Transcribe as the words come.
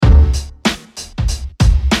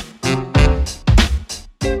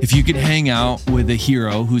If you could hang out with a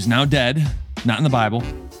hero who's now dead, not in the Bible,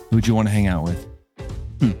 who would you want to hang out with?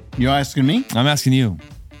 You're asking me? I'm asking you.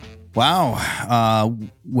 Wow.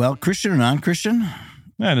 Well, Christian or non-Christian?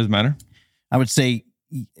 Yeah, it doesn't matter. I would say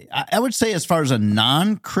as far as a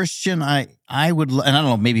non-Christian, I would, and I don't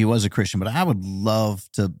know, maybe he was a Christian, but I would love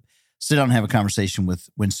to sit down and have a conversation with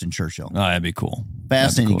Winston Churchill. Oh, that'd be cool.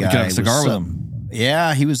 Fascinating guy. You could have a cigar with him.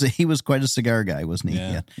 Yeah, he was quite a cigar guy, wasn't he?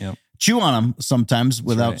 Yeah. Yep. Chew on him sometimes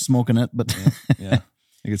without smoking it, but yeah.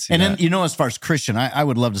 I could see and that. then, as far as Christian, I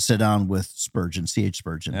would love to sit down with Spurgeon, C.H.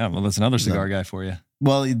 Spurgeon. Yeah, well, that's another cigar guy for you.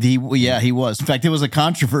 Well, he was. In fact, it was a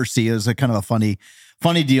controversy. It was a kind of a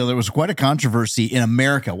funny deal. There was quite a controversy in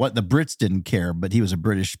America. What the Brits didn't care, but he was a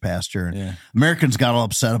British pastor. And Americans got all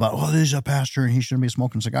upset about, this is a pastor and he shouldn't be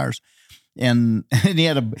smoking cigars. And he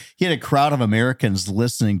had a crowd of Americans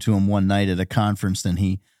listening to him one night at a conference, and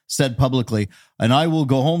he said publicly, "And I will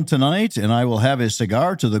go home tonight and I will have a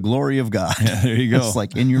cigar to the glory of God." Yeah, there you go. It's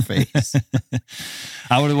like in your face.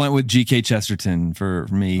 I would have went with G.K. Chesterton for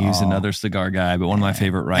me. He's another cigar guy, but one of my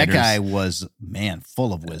favorite writers. That guy was,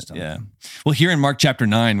 full of wisdom. Yeah. Well, here in Mark chapter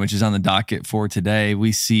 9, which is on the docket for today,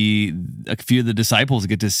 we see a few of the disciples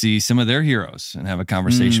get to see some of their heroes and have a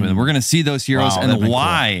conversation with them. We're going to see those heroes and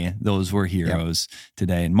why those were heroes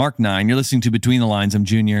today. In Mark 9, you're listening to Between the Lines. I'm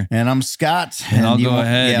Junior. And I'm Scott. And I'll go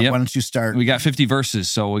ahead. Yeah, why don't you start? We got 50 verses,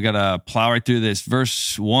 so we got to plow right through this.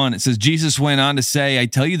 Verse 1, it says, Jesus went on to say, I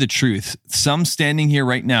tell you the truth, some standing here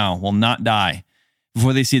right now will not die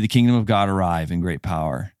before they see the kingdom of God arrive in great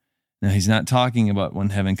power. Now, he's not talking about when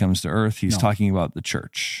heaven comes to earth. He's talking about the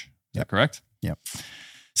church. Is that correct? Yep.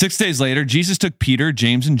 6 days later, Jesus took Peter,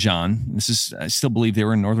 James, and John. I still believe they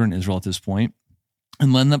were in northern Israel at this point,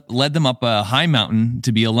 and led them up a high mountain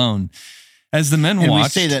to be alone. As the men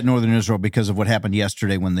watched... we say that northern Israel because of what happened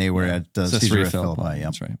yesterday when they were at Caesarea Philippi. Yep.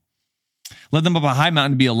 That's right. Led them up a high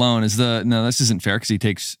mountain to be alone. No, this isn't fair because he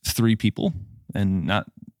takes 3 people and not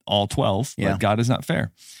all 12. But God is not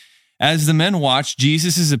fair. As the men watched,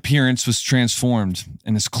 Jesus' appearance was transformed,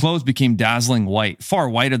 and his clothes became dazzling white, far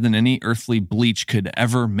whiter than any earthly bleach could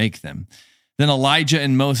ever make them. Then Elijah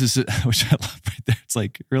and Moses, which I love right there. It's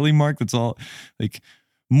like, really, Mark? That's all like...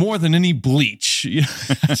 more than any bleach.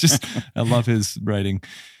 I love his writing.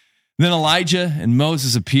 Then Elijah and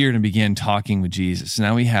Moses appeared and began talking with Jesus.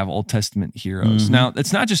 Now we have Old Testament heroes. Mm-hmm. Now,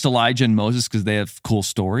 it's not just Elijah and Moses because they have cool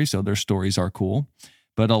stories, so their stories are cool.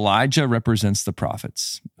 But Elijah represents the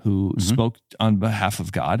prophets who spoke on behalf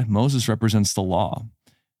of God. Moses represents the law,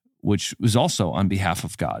 which was also on behalf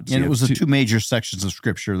of God. So and it was the 2 major sections of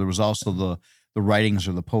Scripture. There was also the writings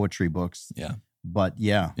or the poetry books. Yeah. But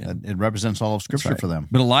it represents all of Scripture for them.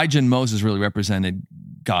 But Elijah and Moses really represented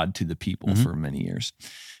God to the people for many years.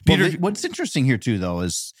 Peter, what's interesting here too, though,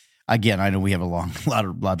 is again, I know we have a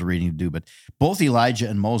lot of reading to do, but both Elijah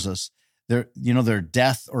and Moses, their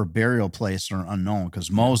death or burial place are unknown because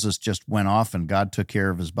Moses just went off and God took care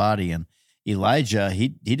of his body, and Elijah he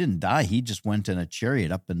didn't die; he just went in a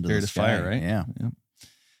chariot up into the sky. Fire, right? Yeah.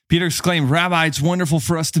 Peter exclaimed, "Rabbi, it's wonderful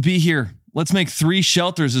for us to be here. Let's make 3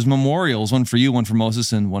 shelters as memorials, one for you, one for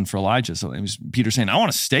Moses, and one for Elijah." So it was Peter saying, I want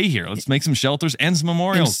to stay here. Let's make some shelters and some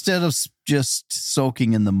memorials. Instead of just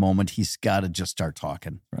soaking in the moment, he's got to just start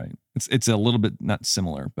talking. Right. It's a little bit, not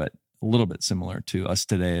similar, but a little bit similar to us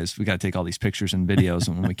today as we got to take all these pictures and videos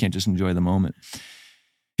and we can't just enjoy the moment.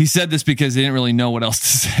 He said this because they didn't really know what else to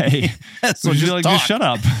say. So just shut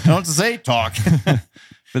up. I don't know what to say. Talk.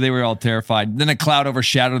 But they were all terrified. Then a cloud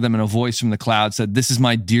overshadowed them, and a voice from the cloud said, "This is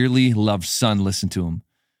my dearly loved son. Listen to him."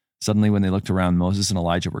 Suddenly, when they looked around, Moses and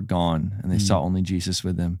Elijah were gone, and they saw only Jesus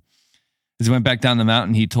with them. As he went back down the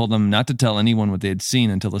mountain, he told them not to tell anyone what they had seen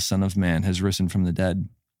until the Son of Man has risen from the dead.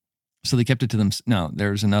 So they kept it to them. Now,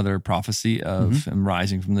 there's another prophecy of him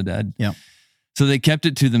rising from the dead. Yeah. So they kept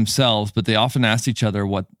it to themselves, but they often asked each other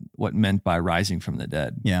what meant by rising from the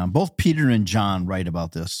dead. Yeah, both Peter and John write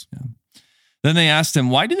about this. Yeah. Then they asked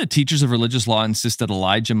him, why do the teachers of religious law insist that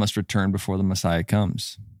Elijah must return before the Messiah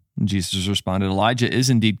comes? And Jesus responded, Elijah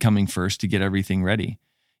is indeed coming first to get everything ready.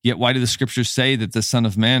 Yet why do the scriptures say that the Son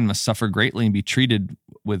of Man must suffer greatly and be treated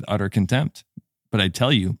with utter contempt? But I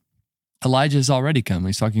tell you, Elijah has already come.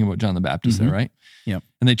 He's talking about John the Baptist there, right? Yep.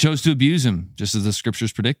 And they chose to abuse him, just as the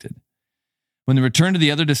scriptures predicted. When they returned to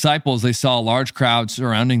the other disciples, they saw a large crowd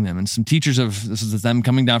surrounding them. And some teachers this is them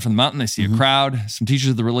coming down from the mountain. They see a crowd. Some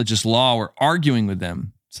teachers of the religious law were arguing with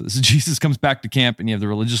them. So this is Jesus comes back to camp, and you have the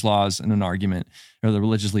religious laws and an argument, or the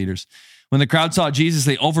religious leaders. When the crowd saw Jesus,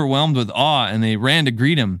 they overwhelmed with awe, and they ran to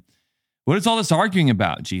greet him. What is all this arguing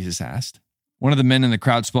about? Jesus asked. One of the men in the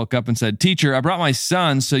crowd spoke up and said, Teacher, I brought my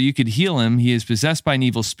son so you could heal him. He is possessed by an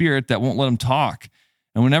evil spirit that won't let him talk.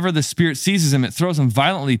 And whenever the spirit seizes him, it throws him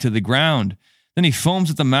violently to the ground. Then he foams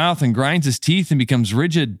at the mouth and grinds his teeth and becomes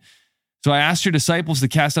rigid. So I asked your disciples to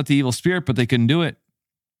cast out the evil spirit, but they couldn't do it.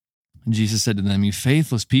 And Jesus said to them, you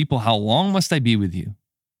faithless people, how long must I be with you?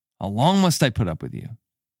 How long must I put up with you?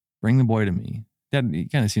 Bring the boy to me. He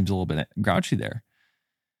kind of seems a little bit grouchy there.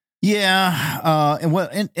 Yeah,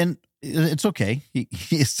 and it's okay.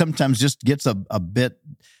 He sometimes just gets a bit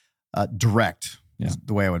direct. Yeah. Is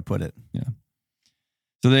the way I would put it. Yeah.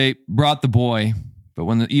 So they brought the boy, but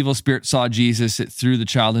when the evil spirit saw Jesus, it threw the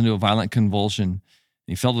child into a violent convulsion, and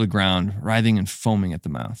he fell to the ground, writhing and foaming at the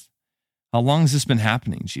mouth. How long has this been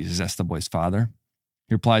happening? Jesus asked the boy's father.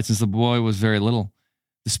 He replied, since the boy was very little.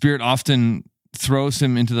 The spirit often throws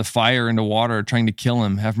him into the fire, into water, trying to kill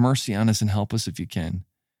him. Have mercy on us and help us if you can.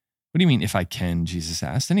 What do you mean, if I can? Jesus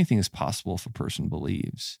asked. Anything is possible if a person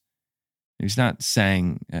believes. He's not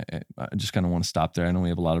saying, I just kind of want to stop there. I know we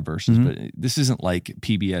have a lot of verses, but this isn't like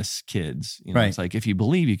PBS Kids. You know, right. It's like, if you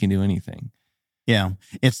believe, you can do anything. Yeah.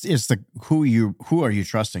 It's the who are you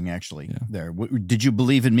trusting actually there? Did you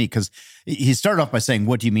believe in me? Because he started off by saying,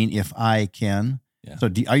 what do you mean if I can? Yeah. So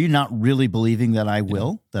are you not really believing that I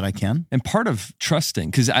will, that I can? And part of trusting,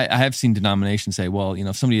 because I have seen denominations say, well,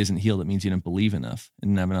 if somebody isn't healed, it means you don't believe enough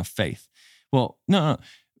and have enough faith. Well, no.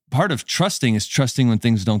 Part of trusting is trusting when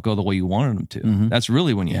things don't go the way you wanted them to. Mm-hmm. That's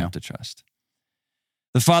really when you have to trust.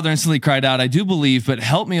 The father instantly cried out, I do believe, but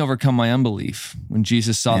help me overcome my unbelief. When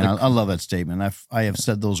Jesus saw I love that statement. I have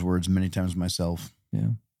said those words many times myself. Yeah.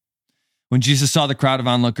 When Jesus saw the crowd of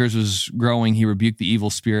onlookers was growing, he rebuked the evil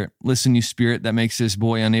spirit. Listen, you spirit that makes this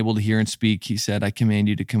boy unable to hear and speak, he said, I command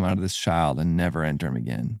you to come out of this child and never enter him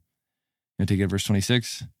again. You take it, verse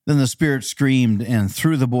 26. Then the spirit screamed and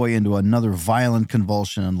threw the boy into another violent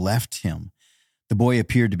convulsion and left him. The boy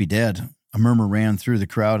appeared to be dead. A murmur ran through the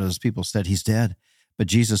crowd as people said, he's dead. But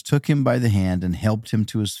Jesus took him by the hand and helped him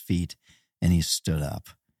to his feet, and he stood up.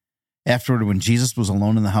 Afterward, when Jesus was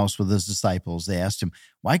alone in the house with his disciples, they asked him,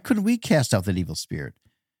 why couldn't we cast out that evil spirit?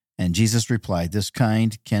 And Jesus replied, this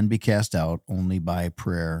kind can be cast out only by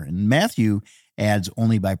prayer. And Matthew adds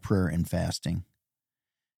only by prayer and fasting.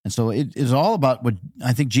 And so it is all about what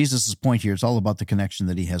I think Jesus' point here. It's all about the connection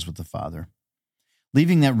that he has with the Father.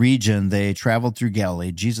 Leaving that region, they traveled through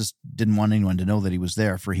Galilee. Jesus didn't want anyone to know that he was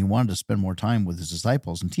there, for he wanted to spend more time with his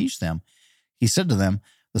disciples and teach them. He said to them,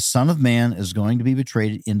 the Son of Man is going to be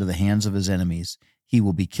betrayed into the hands of his enemies. He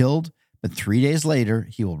will be killed, but 3 days later,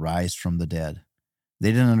 he will rise from the dead.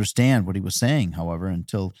 They didn't understand what he was saying, however, and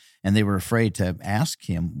they were afraid to ask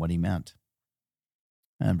him what he meant.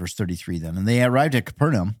 And verse 33 then. And they arrived at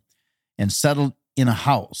Capernaum and settled in a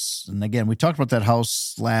house. And again, we talked about that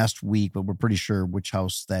house last week, but we're pretty sure which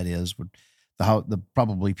house that is.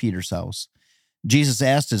 Probably Peter's house. Jesus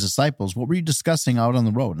asked his disciples, what were you discussing out on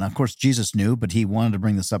the road? And of course, Jesus knew, but he wanted to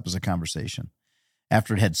bring this up as a conversation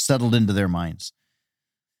after it had settled into their minds.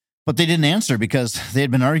 But they didn't answer because they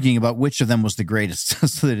had been arguing about which of them was the greatest.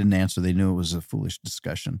 So they didn't answer. They knew it was a foolish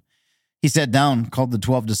discussion. He sat down, called the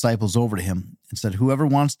 12 disciples over to him, and said, whoever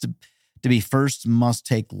wants to be first must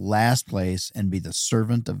take last place and be the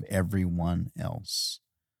servant of everyone else.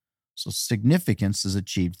 So significance is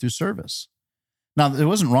achieved through service. Now, it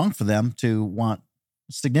wasn't wrong for them to want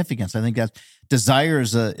significance. I think that desire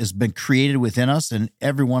has been created within us, and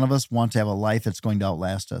every one of us want to have a life that's going to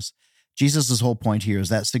outlast us. Jesus' whole point here is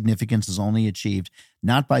that significance is only achieved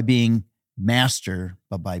not by being master,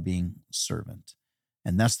 but by being servant.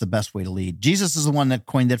 And that's the best way to lead. Jesus is the one that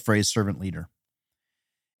coined that phrase, servant leader.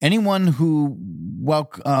 Anyone who,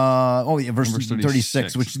 verse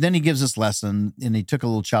 36, which then he gives this lesson, and he took a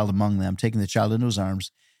little child among them, taking the child into his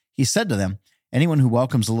arms. He said to them, anyone who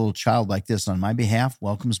welcomes a little child like this on my behalf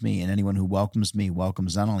welcomes me, and anyone who welcomes me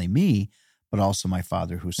welcomes not only me, but also my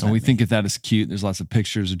Father who sent me. We think of that as cute. There's lots of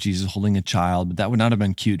pictures of Jesus holding a child, but that would not have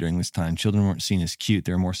been cute during this time. Children weren't seen as cute.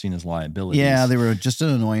 They were more seen as liabilities. Yeah, they were just an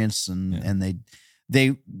annoyance, and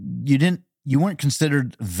you weren't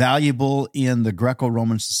considered valuable in the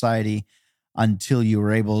Greco-Roman society until you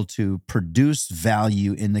were able to produce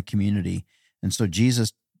value in the community. And so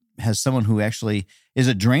Jesus has someone who actually is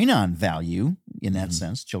a drain on value in that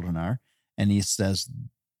sense, children are. And he says,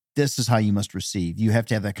 this is how you must receive. You have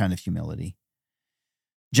to have that kind of humility.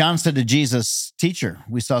 John said to Jesus, teacher,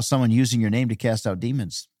 we saw someone using your name to cast out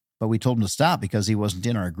demons, but we told him to stop because he wasn't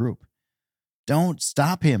in our group. Don't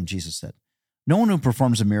stop him, Jesus said. No one who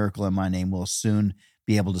performs a miracle in my name will soon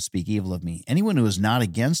be able to speak evil of me. Anyone who is not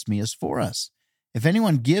against me is for us. If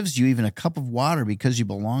anyone gives you even a cup of water because you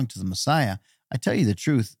belong to the Messiah, I tell you the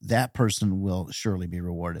truth, that person will surely be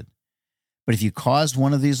rewarded. But if you caused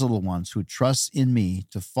one of these little ones who trusts in me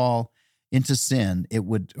to fall into sin, if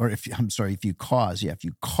you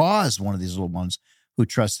cause one of these little ones who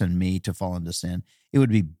trust in me to fall into sin, it would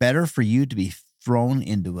be better for you to be thrown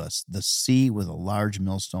into the sea with a large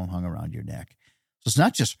millstone hung around your neck. So it's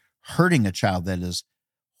not just hurting a child that is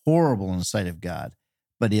horrible in the sight of God,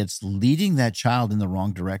 but it's leading that child in the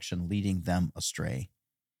wrong direction, leading them astray.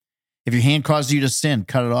 If your hand causes you to sin,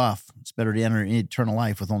 cut it off. It's better to enter eternal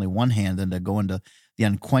life with only one hand than to go into the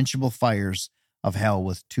unquenchable fires of hell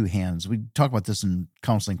with two hands. We talk about this in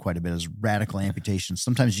counseling quite a bit as radical amputation.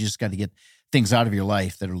 Sometimes you just got to get things out of your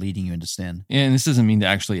life that are leading you into sin. Yeah, and this doesn't mean to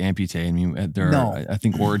actually amputate. I mean, I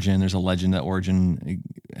think there's a legend that Origen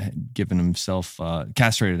given himself,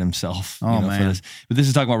 castrated himself. Man. For this. But this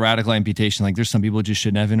is talking about radical amputation. Like there's some people who just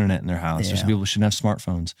shouldn't have internet in their house. There's some people who shouldn't have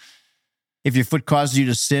smartphones. If your foot causes you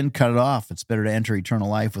to sin, cut it off. It's better to enter eternal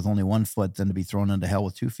life with only one foot than to be thrown into hell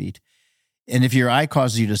with 2 feet. And if your eye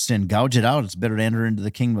causes you to sin, gouge it out. It's better to enter into the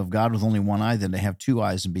kingdom of God with only one eye than to have 2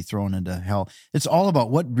 eyes and be thrown into hell. It's all about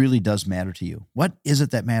what really does matter to you. What is it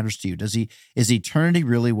that matters to you? Is eternity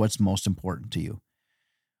really what's most important to you?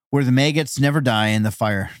 Where the maggots never die and the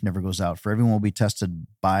fire never goes out. For everyone will be tested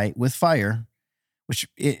with fire, which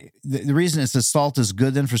the reason it says salt is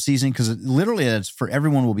good then for seasoning, because literally it's for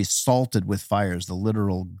everyone will be salted with fire is the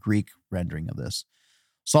literal Greek rendering of this.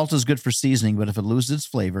 Salt is good for seasoning, but if it loses its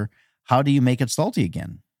flavor, how do you make it salty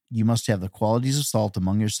again? You must have the qualities of salt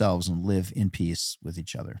among yourselves and live in peace with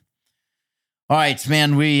each other. All right,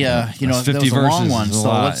 man. That was a long one. So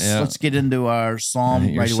let's get into our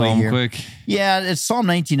psalm right away here. Quick. Yeah, it's Psalm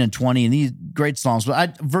 19 and 20, and these great psalms.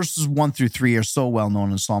 But verses 1 through 3 are so well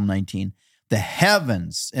known in Psalm 19. The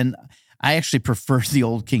heavens, and I actually prefer the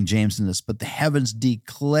old King James in this, but the heavens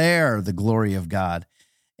declare the glory of God,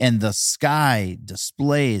 and the sky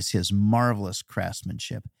displays his marvelous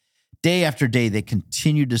craftsmanship. Day after day, they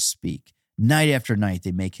continue to speak. Night after night,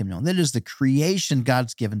 they make him known. That is the creation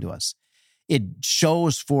God's given to us. It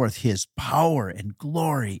shows forth his power and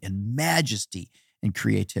glory and majesty and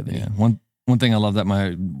creativity. Yeah. One thing I love that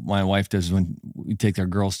my wife does when we take our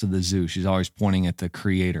girls to the zoo, she's always pointing at the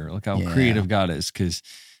creator. Look how creative God is, because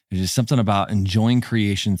there's just something about enjoying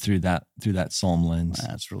creation through that psalm lens.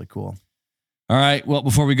 That's really cool. All right. Well,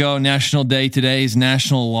 before we go, National Day today is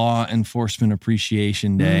National Law Enforcement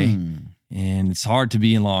Appreciation Day. And it's hard to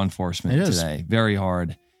be in law enforcement today. Very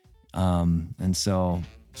hard. And so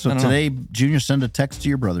today, Junior, send a text to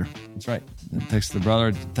your brother. That's right. Text to the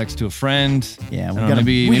brother, text to a friend. Yeah,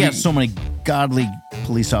 we got so many godly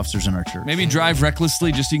police officers in our church. Maybe drive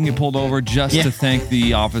recklessly just so you can get pulled over just to thank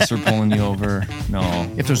the officer pulling you over. No.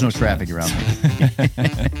 If there's no traffic around.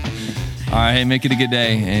 All right, hey, make it a good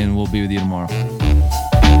day, and we'll be with you tomorrow.